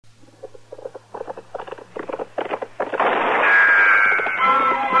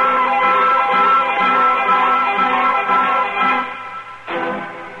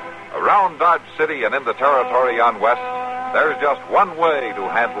city and in the territory on west, there's just one way to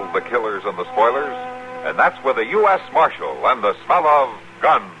handle the killers and the spoilers, and that's with a U.S. Marshal and the smell of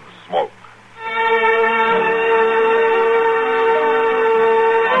Gunsmoke.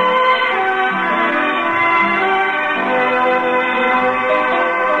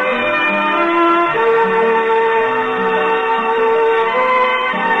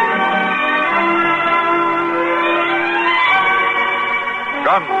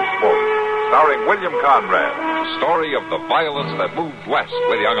 Gunsmoke, starring William Conrad, story of the violence that moved west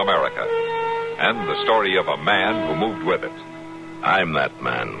with young America, and the story of a man who moved with it. I'm that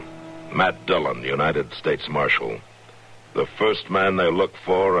man, Matt Dillon, United States Marshal. The first man they look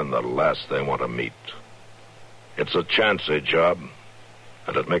for and the last they want to meet. It's a chancy job,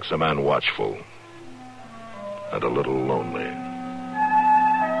 and it makes a man watchful and a little lonely.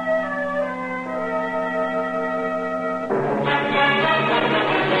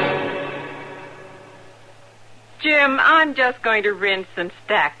 Jim, I'm just going to rinse and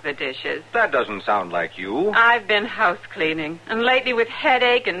stack the dishes. That doesn't sound like you. I've been house cleaning, and lately with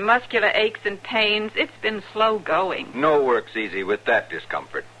headache and muscular aches and pains, it's been slow going. No work's easy with that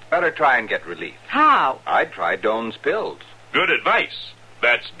discomfort. Better try and get relief. How? I'd try Doan's Pills. Good advice.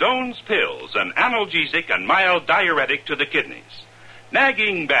 That's Doan's Pills, an analgesic and mild diuretic to the kidneys.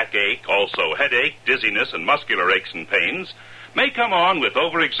 Nagging backache, also headache, dizziness, and muscular aches and pains may come on with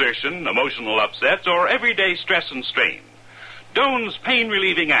overexertion, emotional upsets, or everyday stress and strain. Doan's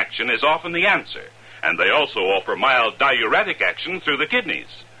pain-relieving action is often the answer, and they also offer mild diuretic action through the kidneys.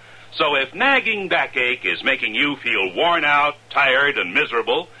 So if nagging backache is making you feel worn out, tired, and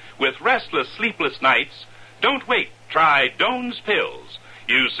miserable, with restless, sleepless nights, don't wait. Try Doan's Pills,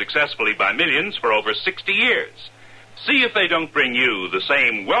 used successfully by millions for over 60 years. See if they don't bring you the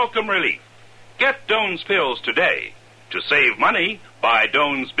same welcome relief. Get Doan's Pills today. To save money, buy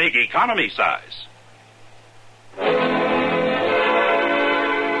Doan's Big Economy size.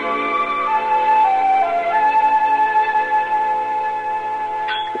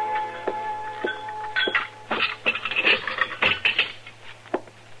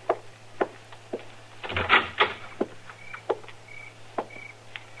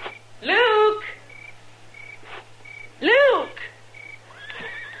 Luke! Luke!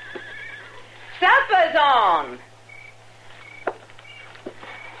 Supper's on!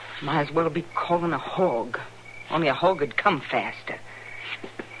 Might as well be calling a hog. Only a hog would come faster.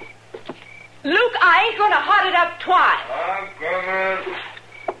 Luke, I ain't gonna hot it up twice.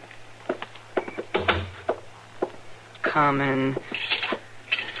 I'm coming. Coming.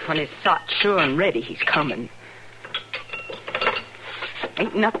 When he's sot sure and ready, he's coming.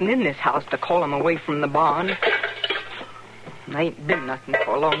 Ain't nothing in this house to call him away from the barn. There ain't been nothing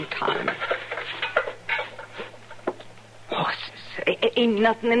for a long time. Horses. Ain't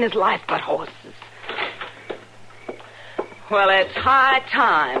nothing in his life but horses. Well, it's high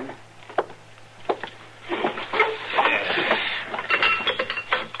time.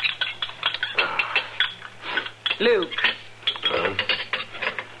 Luke. Huh?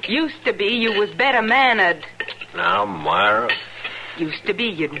 Used to be you was better mannered. Now, Myra. Used to be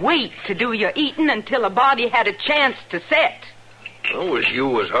you'd wait to do your eating until a body had a chance to set. It was you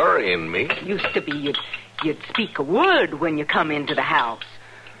was hurrying me. Used to be you'd speak a word when you come into the house.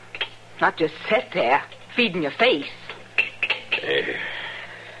 Not just sit there, feeding your face. Hey.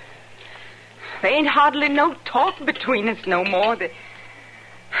 There ain't hardly no talk between us no more. There's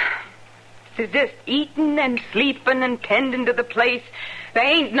just eating and sleeping and tending to the place. There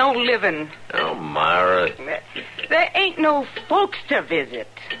ain't no living. Oh, Myra. There ain't no folks to visit.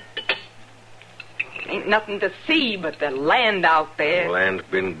 Ain't nothing to see but the land out there. The land's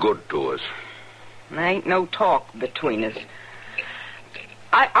been good to us. There ain't no talk between us.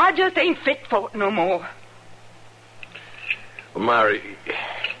 I just ain't fit for it no more. Well,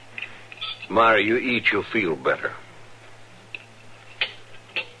 Myra, you eat, you'll feel better.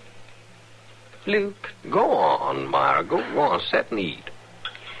 Luke. Go on, Myra. Go on. Sit and eat.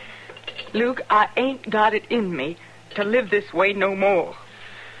 Luke, I ain't got it in me to live this way no more.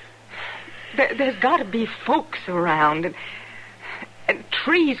 There's got to be folks around and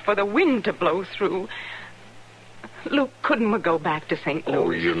trees for the wind to blow through. Luke, couldn't we go back to St. Louis?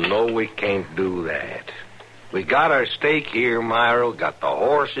 Oh, you know we can't do that. We got our stake here, Myra. We got the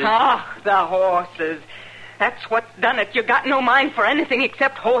horses. Ah, the horses. That's what's done it. You got no mind for anything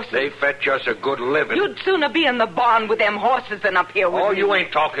except horses. They fetch us a good living. You'd sooner be in the barn with them horses than up here with me. Oh, you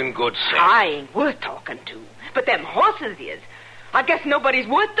ain't talking good sense. I ain't worth talking to. But them horses is. I guess nobody's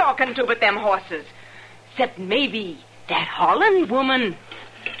worth talking to but them horses. Except maybe that Holland woman.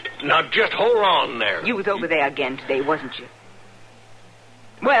 Now, just hold on there. You was over there again today, wasn't you?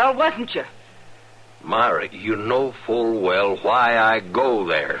 Well, wasn't you? Myra, you know full well why I go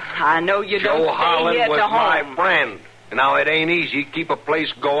there. I know you don't Joe stay Holland here was to my home. friend. Now, it ain't easy to keep a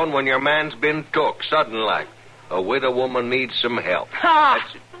place going when your man's been took, sudden like. A widow woman needs some help. Ha!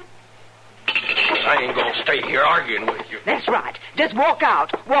 That's it. I ain't gonna stay here arguing with you. That's right. Just walk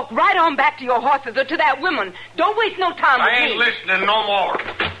out. Walk right on back to your horses or to that woman. Don't waste no time with I ain't me. listening no more.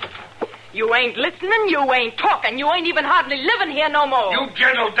 You ain't listening, you ain't talking, you ain't even hardly living here no more. You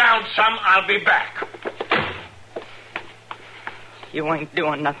gentle down some, I'll be back. You ain't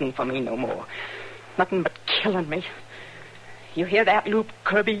doing nothing for me no more. Nothing but killing me. You hear that, Luke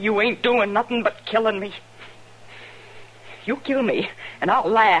Kirby? You ain't doing nothing but killing me. You kill me, and I'll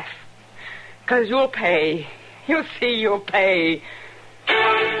laugh. 'Cause you'll pay. You'll see you'll pay.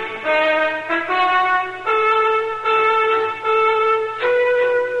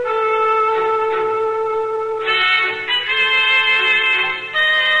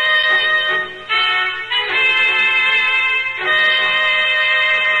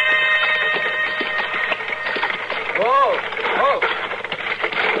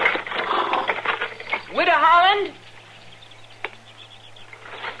 Widow Holland?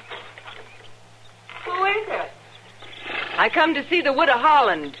 Who is it? I come to see the Widow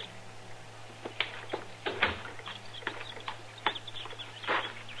Holland.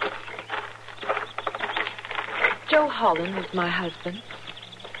 Joe Holland is my husband.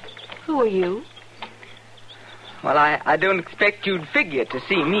 Who are you? Well, I don't expect you'd figure to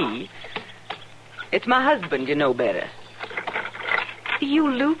see me. It's my husband, you know better. You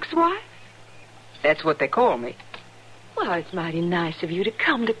Luke's wife? That's what they call me. Well, it's mighty nice of you to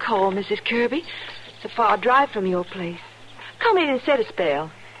come to call, Mrs. Kirby. It's a far drive from your place. Come in and set a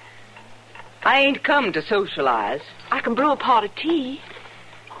spell. I ain't come to socialize. I can brew a pot of tea.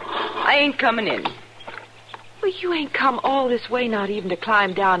 I ain't coming in. Well, you ain't come all this way not even to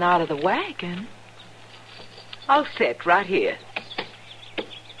climb down out of the wagon. I'll sit right here.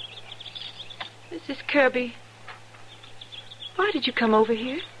 Mrs. Kirby, why did you come over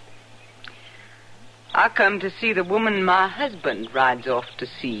here? I come to see the woman my husband rides off to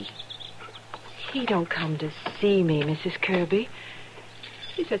see. He don't come to see me, Mrs. Kirby.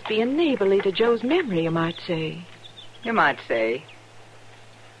 He's just being neighborly to Joe's memory, you might say. You might say.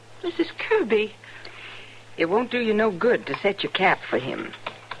 Mrs. Kirby. It won't do you no good to set your cap for him.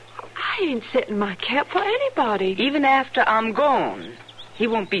 I ain't setting my cap for anybody. Even after I'm gone, he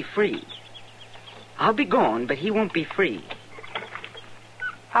won't be free. I'll be gone, but he won't be free.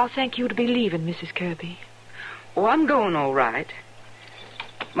 I'll thank you to be leaving, Mrs. Kirby. Oh, I'm going all right.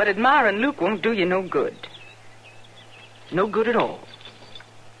 But admiring Luke won't do you no good. No good at all.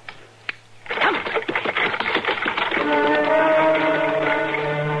 Come.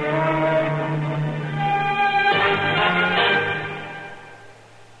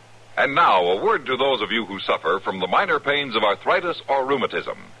 And now, a word to those of you who suffer from the minor pains of arthritis or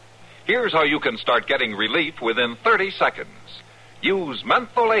rheumatism. Here's how you can start getting relief within 30 seconds. Use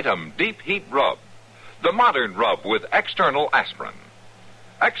Mentholatum Deep Heat Rub, the modern rub with external aspirin.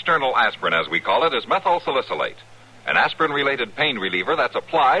 External aspirin, as we call it, is methyl salicylate, an aspirin-related pain reliever that's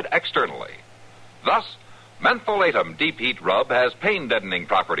applied externally. Thus, Mentholatum Deep Heat Rub has pain-deadening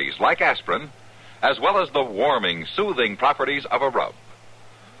properties like aspirin, as well as the warming, soothing properties of a rub.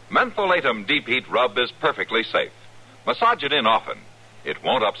 Mentholatum Deep Heat Rub is perfectly safe. Massage it in often. It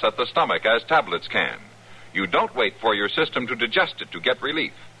won't upset the stomach as tablets can. You don't wait for your system to digest it to get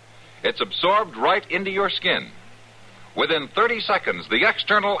relief. It's absorbed right into your skin. Within 30 seconds, the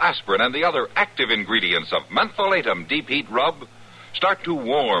external aspirin and the other active ingredients of Mentholatum Deep Heat Rub start to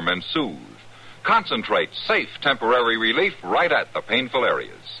warm and soothe. Concentrate safe temporary relief right at the painful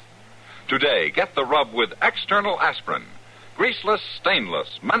areas. Today, get the rub with external aspirin. Greaseless,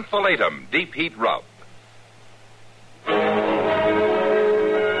 stainless, Mentholatum Deep Heat Rub.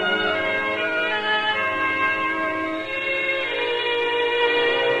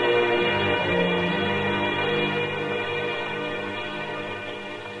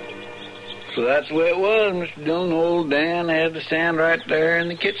 So that's the way it was, Mr. Dillon. Old Dan had to stand right there in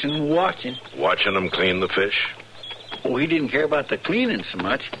the kitchen watching. Watching them clean the fish? Oh, he didn't care about the cleaning so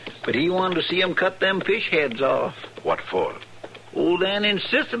much, but he wanted to see them cut them fish heads off. What for? Old Dan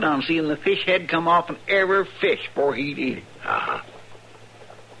insisted on seeing the fish head come off in every fish before he'd eat it. Uh-huh.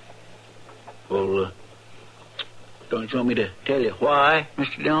 Well, don't you want me to tell you why,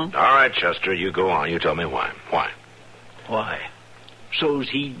 Mr. Dillon? All right, Chester, you go on. You tell me why. Why? Why? So's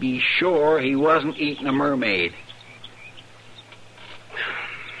he'd be sure he wasn't eating a mermaid.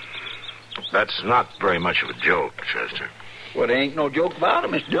 That's not very much of a joke, Chester. Well, there ain't no joke about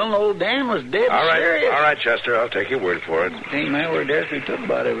it, Mr. Dillon. Old Dan was dead serious. All right, Chester. I'll take your word for it. Ain't my word there we took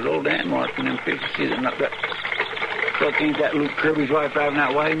about it. It was old Dan marking them pictures. See that? Not that. Look, ain't that Luke Kirby's wife driving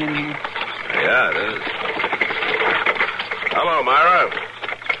that wagon in here? Yeah, it is. Hello, Myra.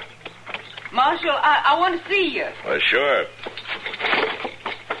 Marshal, I want to see you. Well, sure.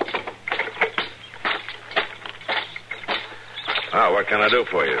 Oh, what can I do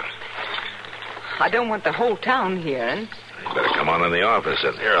for you? I don't want the whole town hearing. You better come on in the office,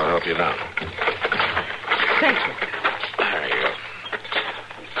 and here, I'll help you down. Thank you. There you go.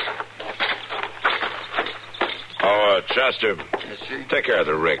 Oh, Chester, take care of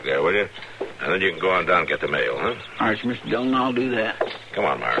the rig there, will you? And then you can go on down and get the mail, huh? All right, Mr. Dillon, I'll do that. Come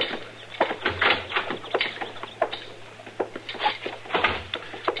on, Myra.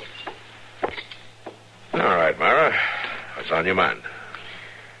 All right, Myra. What's on your mind?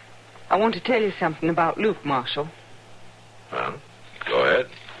 I want to tell you something about Luke, Marshal. Well, go ahead.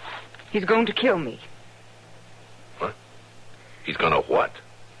 He's going to kill me. What? He's going to what?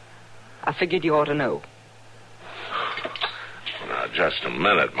 I figured you ought to know. Now, just a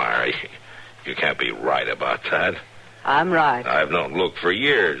minute, Myra. You can't be right about that. I'm right. I've known Luke for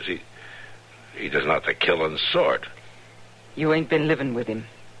years. He does not the killing sort. You ain't been living with him.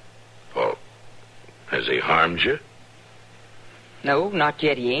 Well, has he harmed you? No, not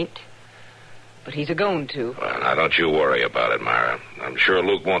yet he ain't. But he's a-going to. Well, now, don't you worry about it, Myra. I'm sure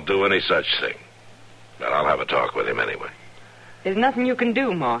Luke won't do any such thing. But I'll have a talk with him anyway. There's nothing you can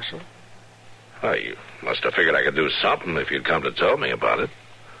do, Marshal. Well, you must have figured I could do something if you'd come to tell me about it.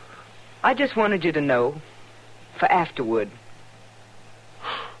 I just wanted you to know. For afterward.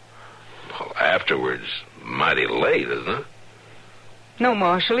 Well, afterwards, mighty late, isn't it? No,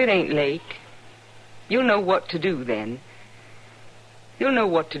 Marshal, it ain't late. You'll know what to do then. You'll know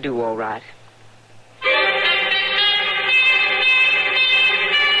what to do, all right.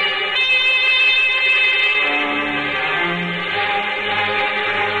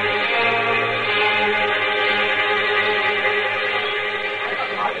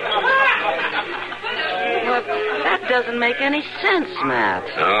 Doesn't make any sense, Matt.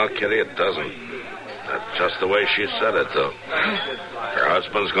 No, Kitty, it doesn't. That's just the way she said it, though. Her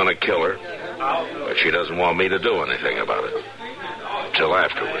husband's going to kill her, but she doesn't want me to do anything about it. Till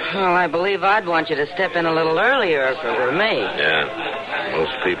afterwards. Well, I believe I'd want you to step in a little earlier if it were me. Yeah,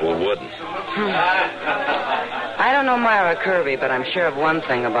 most people wouldn't. I don't know Myra Kirby, but I'm sure of one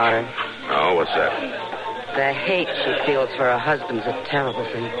thing about her. Oh, what's that? The hate she feels for her husband's a terrible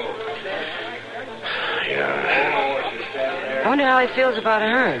thing. Yeah. I wonder how he feels about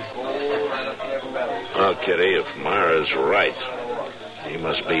her. Well, Kitty, if Myra's right, he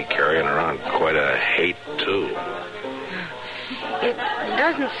must be carrying around quite a hate, too. It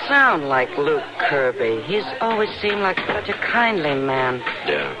doesn't sound like Luke Kirby. He's always seemed like such a kindly man.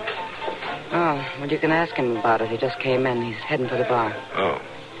 Yeah. Oh, well, you can ask him about it. He just came in. He's heading for the bar. Oh,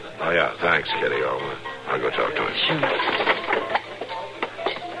 yeah, thanks, Kitty. I'll go talk to him. Sure.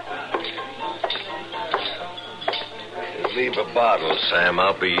 Leave a bottle, Sam.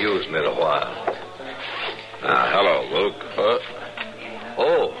 I'll be using it a while. Hello, Luke.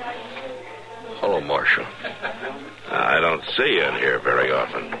 Oh. Hello, Marshal. I don't see you in here very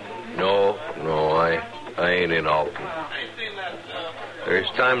often. No, I ain't in often. There's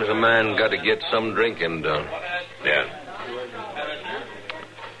times a man got to get some drinking done. Yeah.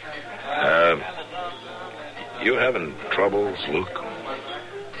 You having troubles, Luke?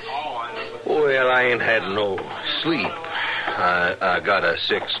 Well, I ain't had no sleep. I got a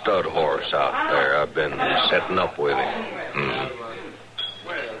sick stud horse out there. I've been setting up with him.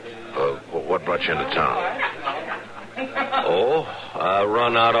 What brought you into town? Oh, I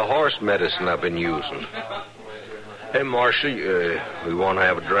run out of horse medicine I've been using. Hey, Marshal, we want to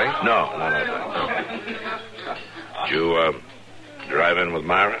have a drink? No. Did you drive in with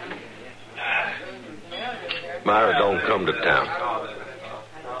Myra? Myra don't come to town.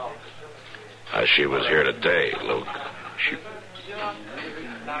 She was here today, Luke.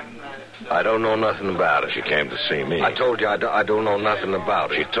 I don't know nothing about it. She came to see me. I told you I don't know nothing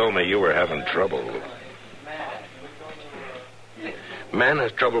about it. She told me you were having trouble, Luke. Man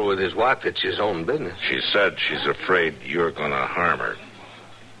has trouble with his wife. It's his own business. She said she's afraid you're going to harm her.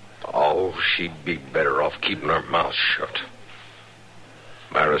 Oh, she'd be better off keeping her mouth shut.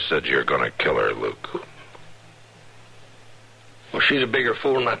 Myra said you're going to kill her, Luke. Well, she's a bigger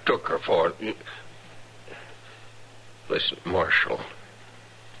fool than I took her for. Listen, Marshal,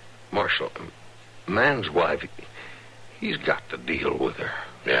 man's wife, he's got to deal with her.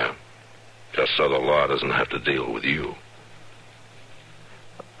 Yeah, just so the law doesn't have to deal with you.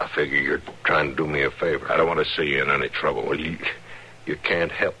 A figure you're trying to do me a favor. I don't want to see you in any trouble. Well, you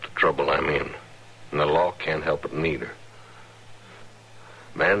can't help the trouble I'm in. And the law can't help it neither.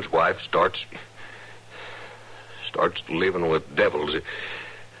 Man's wife starts living with devils.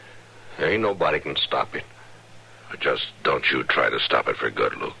 There ain't nobody can stop it. Just don't you try to stop it for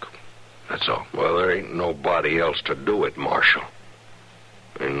good, Luke. That's all. Well, there ain't nobody else to do it, Marshal.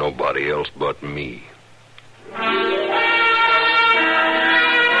 Ain't nobody else but me.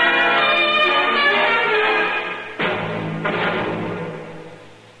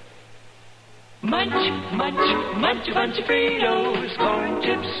 Munch, munch, munch a bunch of Fritos, corn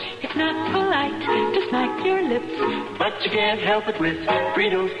chips. It's not polite to smack your lips, but you can't help it with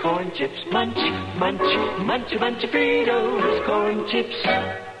Fritos corn chips. Munch, munch, munch a bunch of Fritos corn chips.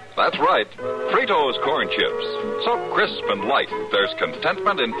 That's right, Fritos corn chips. So crisp and light, there's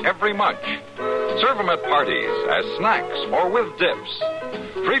contentment in every munch. Serve them at parties, as snacks, or with dips.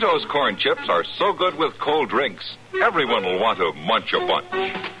 Fritos corn chips are so good with cold drinks, everyone will want to munch a bunch.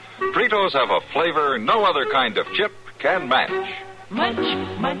 Fritos have a flavor no other kind of chip can match. Munch,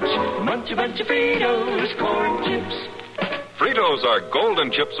 munch, munch a bunch of Fritos corn chips. Fritos are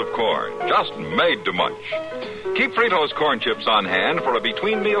golden chips of corn, just made to munch. Keep Fritos corn chips on hand for a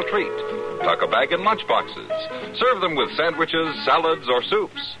between-meal treat. Tuck a bag in lunch boxes. Serve them with sandwiches, salads, or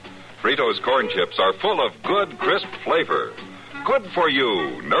soups. Fritos corn chips are full of good, crisp flavor. Good for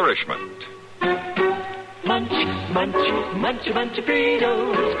you nourishment. Munch, munch, munch a bunch of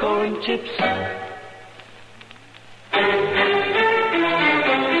Fritos corn chips.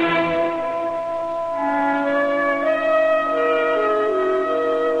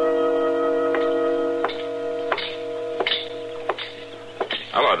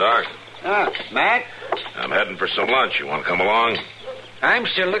 Hello, Doc. Matt? I'm heading for some lunch. You want to come along? I'm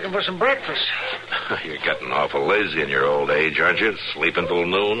still looking for some breakfast. You're getting awful lazy in your old age, aren't you? Sleeping till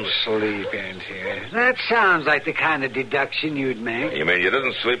noon? Sleeping here. That sounds like the kind of deduction you'd make. You mean you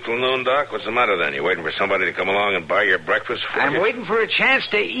didn't sleep till noon, Doc? What's the matter then? You waiting for somebody to come along and buy your breakfast for I'm you? waiting for a chance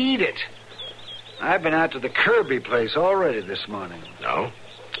to eat it. I've been out to the Kirby place already this morning. No?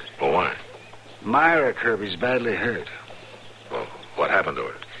 Well, why? Myra Kirby's badly hurt. Well, what happened to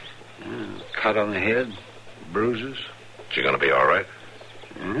her? Cut on the head, bruises. She gonna be all right?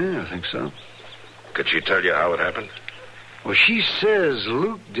 Yeah, I think so. Could she tell you how it happened? Well, she says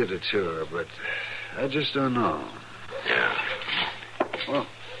Luke did it to her, but I just don't know. Yeah. Well,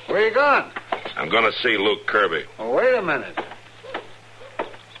 where you going? I'm gonna see Luke Kirby. Well, wait a minute.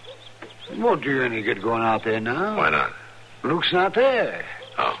 It won't do you any good going out there now. Why not? Luke's not there.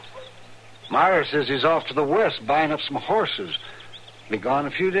 Oh. Myra says he's off to the west buying up some horses. Be gone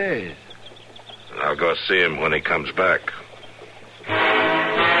a few days. I'll go see him when he comes back.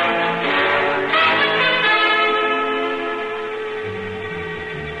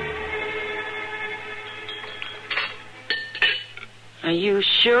 Are you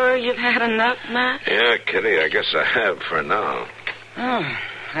sure you've had enough, Matt? Yeah, Kitty, I guess I have for now. Oh,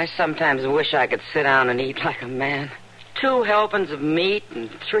 I sometimes wish I could sit down and eat like a man. 2 helpings of meat and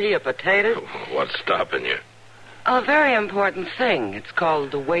 3 of potatoes. What's stopping you? A very important thing. It's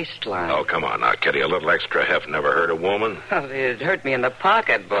called the waistline. Oh, come on now, Kitty. A little extra heft never hurt a woman. Oh, it'd hurt me in the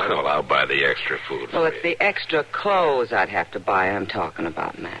pocketbook. Well, I'll buy the extra food Well, for it's you. the extra clothes I'd have to buy I'm talking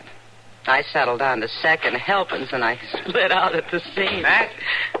about, Matt. I settled down to 2nd helpings and I split out at the seams. Matt?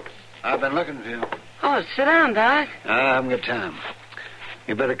 I've been looking for you. Oh, sit down, Doc. I haven't got time.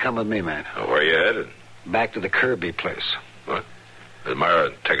 You better come with me, Matt. Oh, where you headed? Back to the Kirby place. What? Did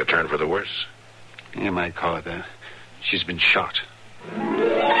Myra take a turn for the worse? You might call it that. She's been shot.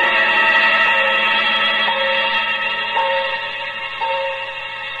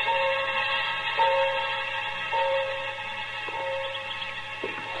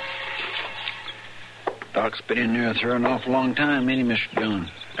 Doc's been in there with her an awful long time, ain't he, Mr. Jones?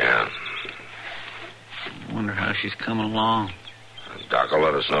 Yeah. I wonder how she's coming along. Doc will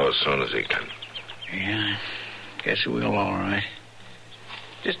let us know as soon as he can. Yeah, guess he will, all right.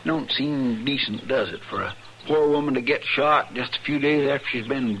 Just don't seem decent, does it, for a poor woman to get shot just a few days after she's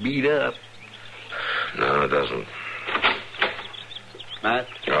been beat up? No, it doesn't. Matt?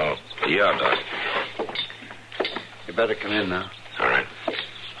 Oh, yeah, Doc. You better come in now. All right.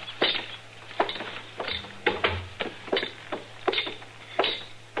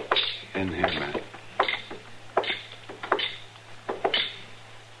 In here, Matt.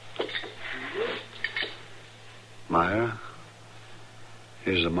 Myra,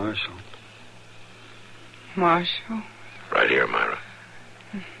 here's the marshal. Marshal, Right here, Myra.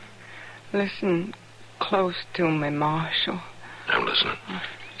 listen close to me, Marshal. I'm listening.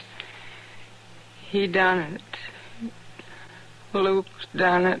 He done it. Luke's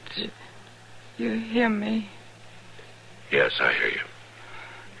done it. You hear me? Yes, I hear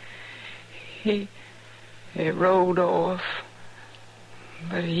you. He rode off,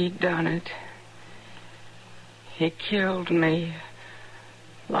 but he done it. He killed me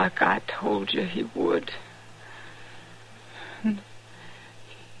like I told you he would. And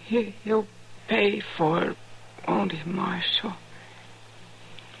he'll pay for it, won't he, Marshal?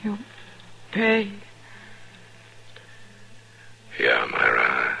 He'll pay. Yeah,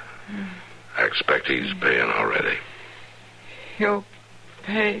 Myra. I expect he's paying already. He'll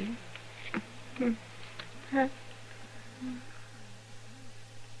pay.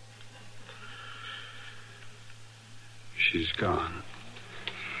 She's gone.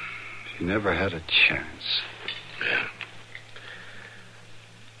 She never had a chance. Yeah.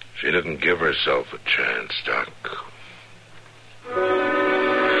 She didn't give herself a chance, Doc.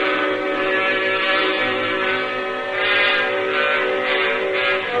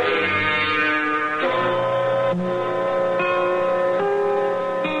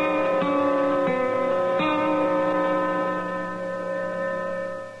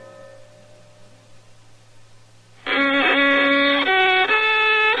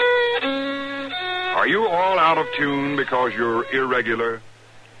 Are you all out of tune because you're irregular?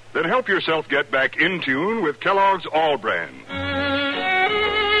 Then help yourself get back in tune with Kellogg's All Brand.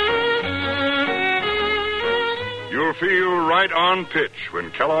 You'll feel right on pitch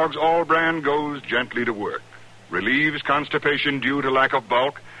when Kellogg's All Brand goes gently to work. Relieves constipation due to lack of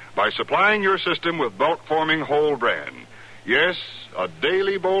bulk by supplying your system with bulk-forming whole bran. Yes, a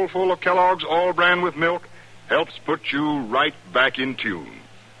daily bowl full of Kellogg's All Brand with milk helps put you right back in tune.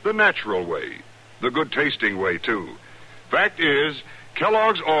 The natural way. The good-tasting way, too. Fact is,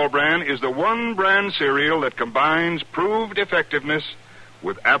 Kellogg's All Bran is the one brand cereal that combines proved effectiveness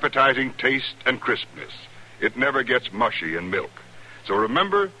with appetizing taste and crispness. It never gets mushy in milk. So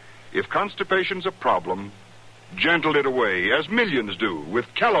remember, if constipation's a problem, gentle it away, as millions do,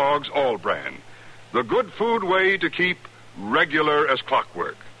 with Kellogg's All Bran. The good food way to keep regular as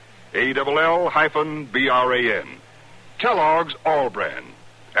clockwork. ALL-BRAN. Kellogg's All Bran.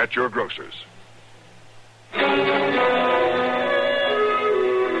 At your grocer's.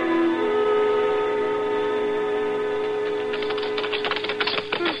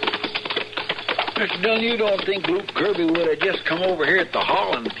 Mr. Dillon, you don't think Luke Kirby would have just come over here at the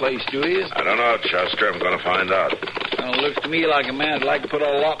Holland place, do you? I don't know, Chester. I'm going to find out. Well, it looks to me like a man would like to put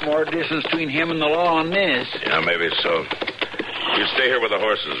a lot more distance between him and the law on this. Yeah, maybe so. You stay here with the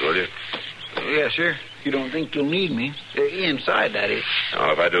horses, will you? Yes, sir. You don't think you'll need me? Inside, that is.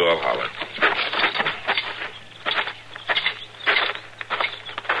 Oh, if I do, I'll holler.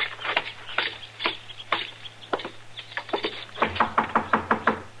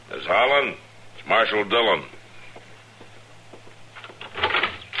 Miss Holland, it's Marshal Dillon.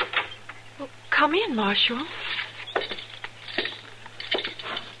 Well, come in, Marshal.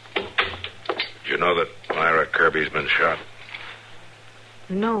 Did you know that Myra Kirby's been shot?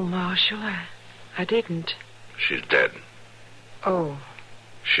 No, Marshal, I didn't. She's dead. Oh.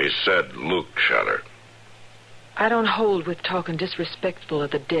 She said Luke shot her. I don't hold with talking disrespectful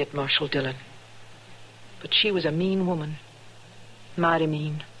of the dead, Marshal Dillon. But she was a mean woman. Mighty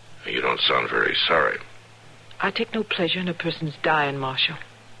mean. You don't sound very sorry. I take no pleasure in a person's dying, Marshal.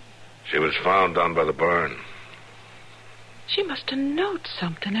 She was found down by the barn. She must have known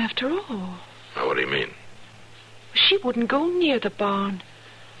something after all. Now, what do you mean? She wouldn't go near the barn.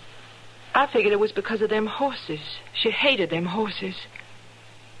 I figured it was because of them horses. She hated them horses.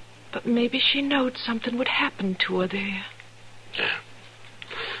 But maybe she knowed something would happen to her there. Yeah.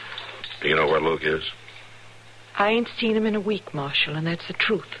 Do you know where Luke is? I ain't seen him in a week, Marshal, and that's the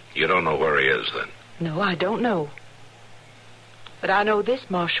truth. You don't know where he is, then? No, I don't know. But I know this,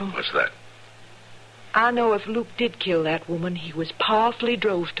 Marshal. What's that? I know if Luke did kill that woman, he was powerfully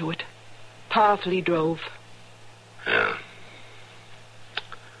drove to it. Powerfully drove. Yeah.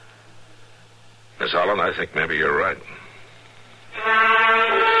 Miss Holland, I think maybe you're right.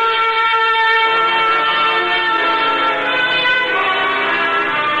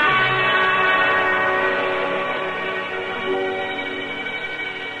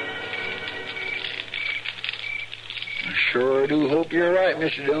 I sure do hope you're right,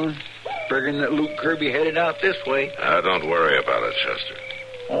 Mr. Dillon. Figuring that Luke Kirby headed out this way. Don't worry about it, Chester.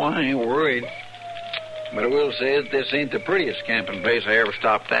 Oh, I ain't worried. But I will say that this ain't the prettiest camping place I ever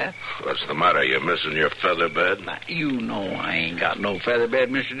stopped at. What's the matter? You missing your feather bed? Now, you know I ain't got no feather bed,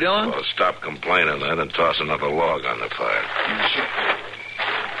 Mr. Dillon. Well, stop complaining then and toss another log on the fire.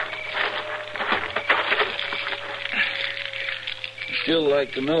 I'd still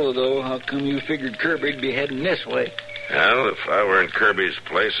like to know, though, how come you figured Kirby'd be heading this way? Well, if I were in Kirby's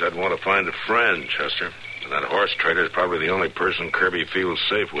place, I'd want to find a friend, Chester. And that horse trader's probably the only person Kirby feels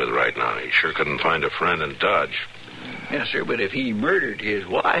safe with right now. He sure couldn't find a friend in Dodge. Yes, sir, but if he murdered his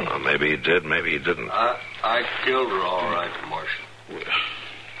wife... Well, maybe he did, maybe he didn't. I killed her all right, Marshal.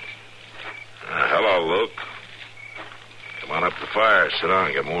 Hello, Luke. Come on up to the fire. Sit down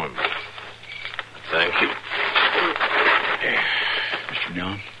and get warm. Thank you. Mr.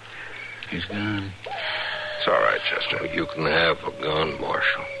 John, his gun. It's all right, Chester. You can have a gun,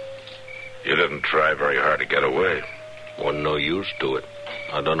 Marshal. You didn't try very hard to get away. Wasn't no use to it.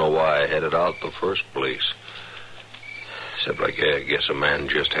 I don't know why I headed out the first place. Except, I guess a man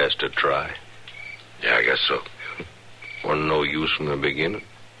just has to try. Yeah, I guess so. Wasn't no use from the beginning.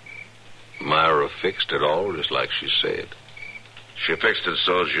 Myra fixed it all just like she said. She fixed it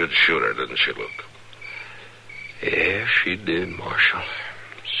so as you'd shoot her, didn't she, Luke? Yeah, she did, Marshal.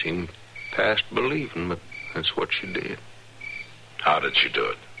 Seemed past believing, but that's what she did. How did she do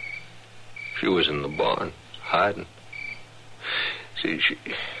it? She was in the barn, hiding. See,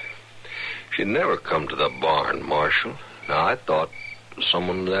 she'd never come to the barn, Marshal. Now, I thought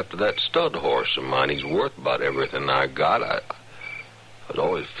someone was after that stud horse of mine. He's worth about everything I got. I'd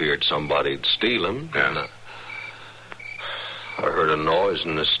always feared somebody'd steal him. Yeah. And I heard a noise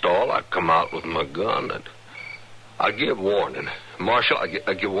in the stall. I come out with my gun. I give warning. Marshal,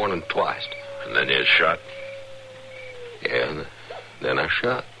 I give warning twice. And then you shot? Yeah, and then I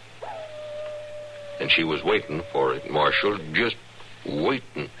shot. And she was waiting for it, Marshal, just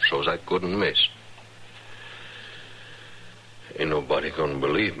waiting so's I couldn't miss. Ain't nobody gonna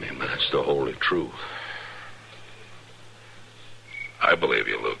believe me, but that's the holy truth. I believe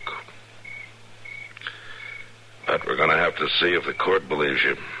you, Luke. But we're gonna have to see if the court believes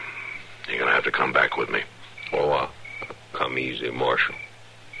you. You're gonna have to come back with me. Oh, I'll come easy, Marshal.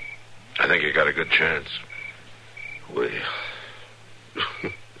 I think you got a good chance. Well,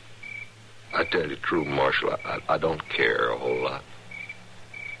 I tell you the truth, Marshal, I don't care a whole lot.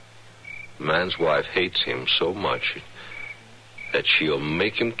 Man's wife hates him so much that she'll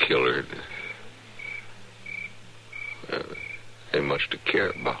make him kill her. Ain't much to care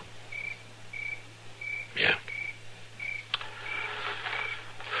about. Yeah.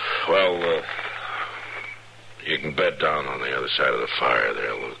 Well, you can bed down on the other side of the fire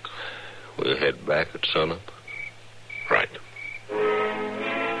there, Luke. We'll head back at sunup. Right.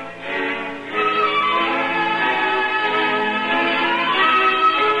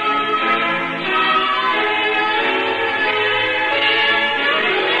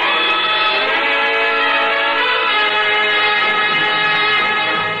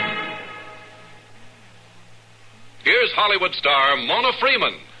 Here's Hollywood star Mona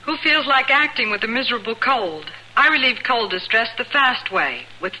Freeman. Who feels like acting with a miserable cold? I relieve cold distress the fast way,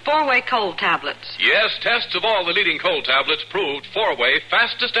 with 4-way cold tablets. Yes, tests of all the leading cold tablets proved 4-way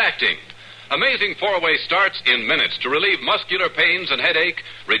fastest acting. Amazing 4-way starts in minutes to relieve muscular pains and headache,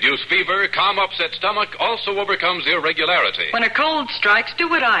 reduce fever, calm upset stomach, also overcomes irregularity. When a cold strikes, do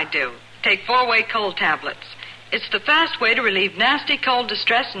what I do. Take 4-way cold tablets. It's the fast way to relieve nasty cold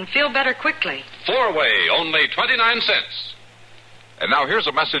distress and feel better quickly. 4-way, only 29 cents. And now here's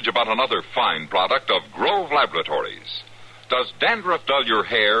a message about another fine product of Grove Laboratories. Does dandruff dull your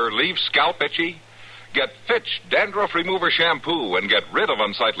hair, leave scalp itchy? Get Fitch Dandruff Remover Shampoo and get rid of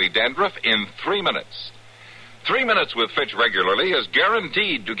unsightly dandruff in 3 minutes. 3 minutes with Fitch regularly is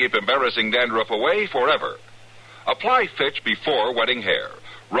guaranteed to keep embarrassing dandruff away forever. Apply Fitch before wetting hair.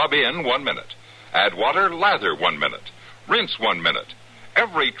 Rub in 1 minute. Add water, lather 1 minute. Rinse 1 minute.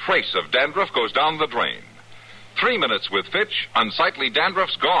 Every trace of dandruff goes down the drain. 3 minutes with Fitch, unsightly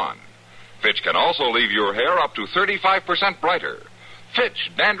dandruff's gone. Fitch can also leave your hair up to 35% brighter.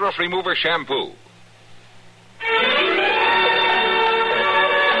 Fitch Dandruff Remover Shampoo.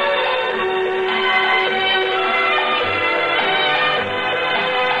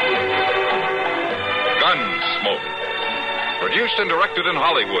 Gunsmoke. Produced and directed in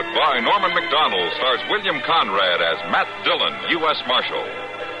Hollywood by Norman Macdonald, stars William Conrad as Matt Dillon, U.S. Marshal.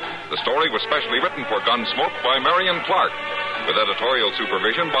 The story was specially written for Gunsmoke by Marion Clark, with editorial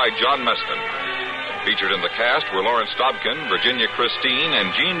supervision by John Meston. Featured in the cast were Lawrence Dobkin, Virginia Christine,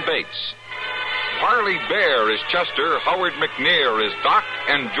 and Gene Bates. Harley Bear is Chester, Howard McNear is Doc,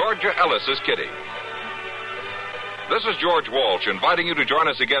 and Georgia Ellis is Kitty. This is George Walsh inviting you to join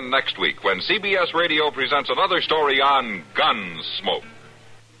us again next week when CBS Radio presents another story on Gunsmoke.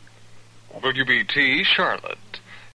 WBT Charlotte.